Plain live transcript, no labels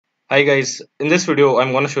Hi guys, in this video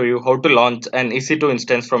I'm going to show you how to launch an EC2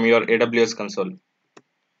 instance from your AWS console.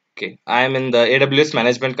 Okay, I am in the AWS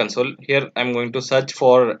management console. Here I'm going to search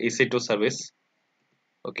for EC2 service.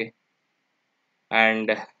 Okay,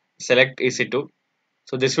 and select EC2.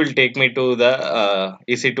 So this will take me to the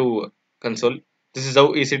EC2 console. This is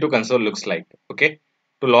how EC2 console looks like. Okay,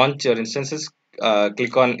 to launch your instances,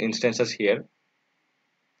 click on instances here.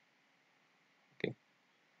 Okay,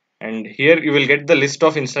 and here you will get the list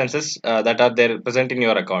of instances that are there present in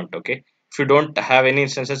your account. Okay, if you don't have any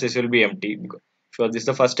instances, this will be empty. So this is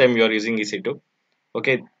the first time you are using EC2.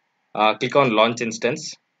 Okay, click on launch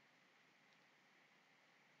instance.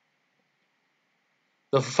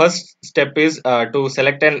 The first step is to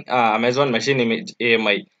select an Amazon machine image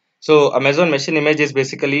AMI. So Amazon machine image is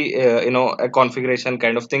basically a configuration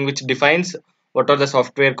kind of thing which defines what are the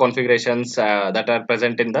software configurations that are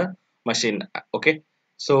present in the machine. Okay,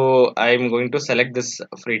 so I'm going to select this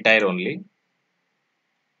free tier only.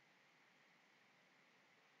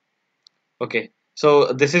 Okay,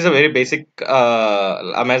 so this is a very basic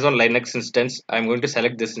Amazon Linux instance. I'm going to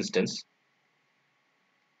select this instance.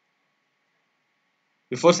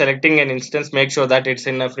 Before selecting an instance, make sure that it's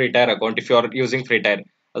in a free tier account if you are using free tier.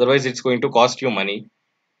 Otherwise, it's going to cost you money.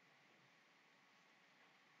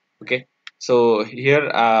 Okay, so here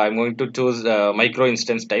I'm going to choose micro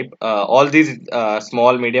instance type. All these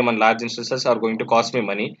small, medium, and large instances are going to cost me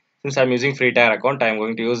money. Since I'm using free tier account, I'm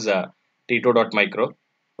going to use t2.micro.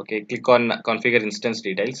 Okay, click on configure instance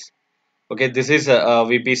details. Okay, this is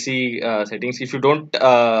VPC settings. If you don't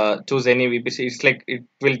choose any VPC, it's like it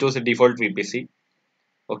will choose a default VPC.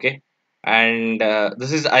 Okay, and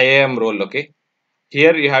this is IAM role. Okay,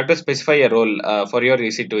 here you have to specify a role for your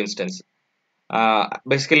EC2 instance.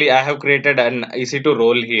 Basically, I have created an EC2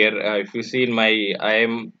 role here. If you see in my I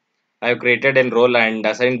have created a role and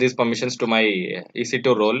assigned these permissions to my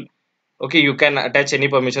EC2 role. Okay, you can attach any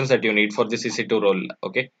permissions that you need for this EC2 role.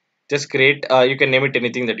 Okay, just create. You can name it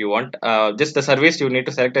anything that you want. Just the service you need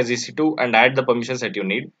to select as EC2 and add the permissions that you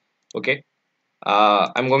need. Okay,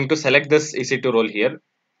 I'm going to select this EC2 role here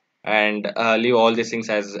and leave all these things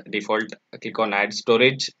as default. Click on add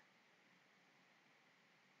storage.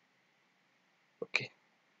 Okay.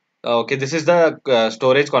 Okay, this is the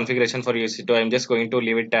storage configuration for EC2. I'm just going to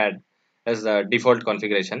leave it as the default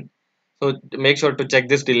configuration. So make sure to check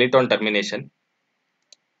this delete on termination.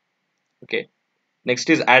 Okay.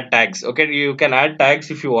 Next is add tags. Okay, you can add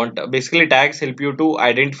tags if you want. Basically, tags help you to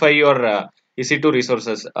identify your EC2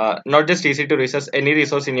 resources. Not just EC2 resource, any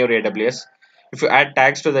resource in your AWS. If you add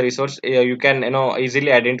tags to the resource, you can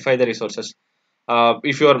easily identify the resources.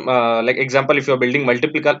 If you're like example, if you're building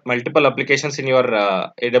multiple applications in your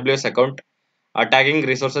AWS account, tagging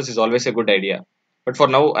resources is always a good idea. But for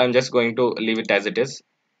now, I'm just going to leave it as it is.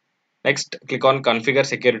 Next, click on configure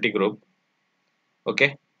security group.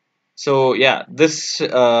 Okay, so yeah, this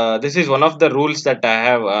is one of the rules that I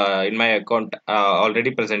have in my account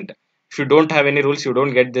already present. If you don't have any rules, you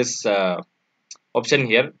don't get this option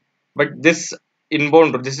here. But this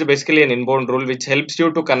is basically an inbound rule which helps you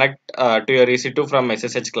to connect to your EC2 from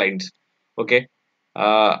SSH clients. Okay.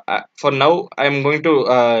 For now, I'm going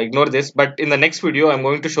to ignore this, but in the next video, I'm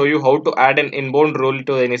going to show you how to add an inbound rule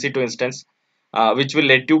to an EC2 instance, which will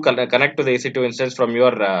let you connect to the EC2 instance from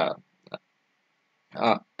your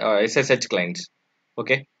SSH clients.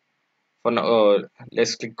 Okay. For now,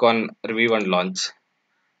 let's click on review and launch.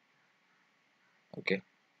 Okay.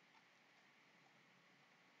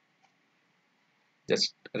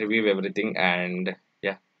 Just review everything and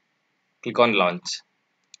yeah, click on launch.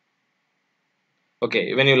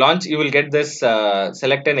 Okay, when you launch, you will get this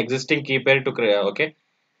select an existing key pair to create, okay,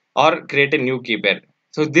 or create a new key pair.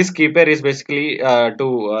 So this key pair is basically to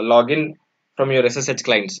log in from your SSH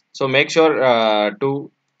clients. So make sure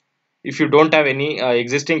to, if you don't have any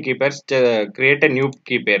existing key pairs, create a new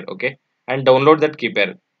key pair, okay, and download that key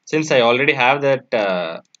pair. Since I already have that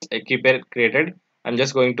a key pair created, I'm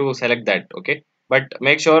just going to select that, okay. But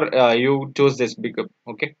make sure you choose this big,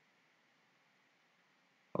 okay,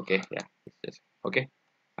 okay, yeah, okay,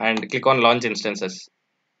 and click on launch instances.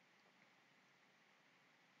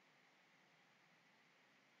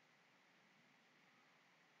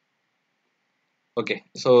 Okay,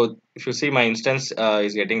 so if you see my instance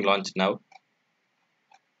is getting launched now,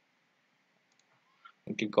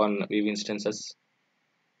 click on view instances.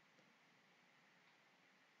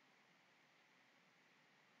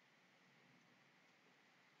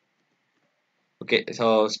 Okay,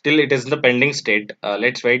 so still it is in the pending state.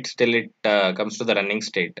 Let's wait till it comes to the running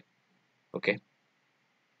state. Okay,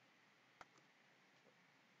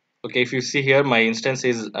 okay, if you see here, my instance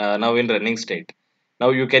is now in running state. Now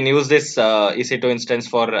you can use this EC2 instance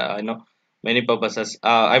for many purposes.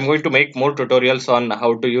 I'm going to make more tutorials on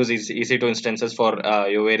how to use EC2 instances for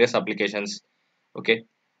your various applications. Okay.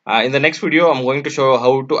 In the next video, I'm going to show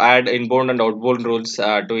how to add inbound and outbound rules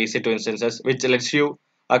to EC2 instances, which lets you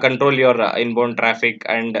control your inbound traffic,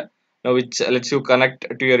 and which lets you connect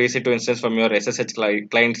to your EC2 instance from your SSH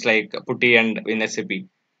clients like Putty and WinSCP.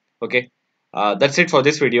 Okay. That's it for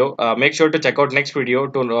this video. Make sure to check out next video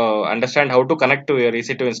to understand how to connect to your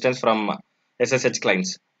EC2 instance from SSH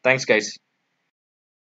clients. Thanks, guys.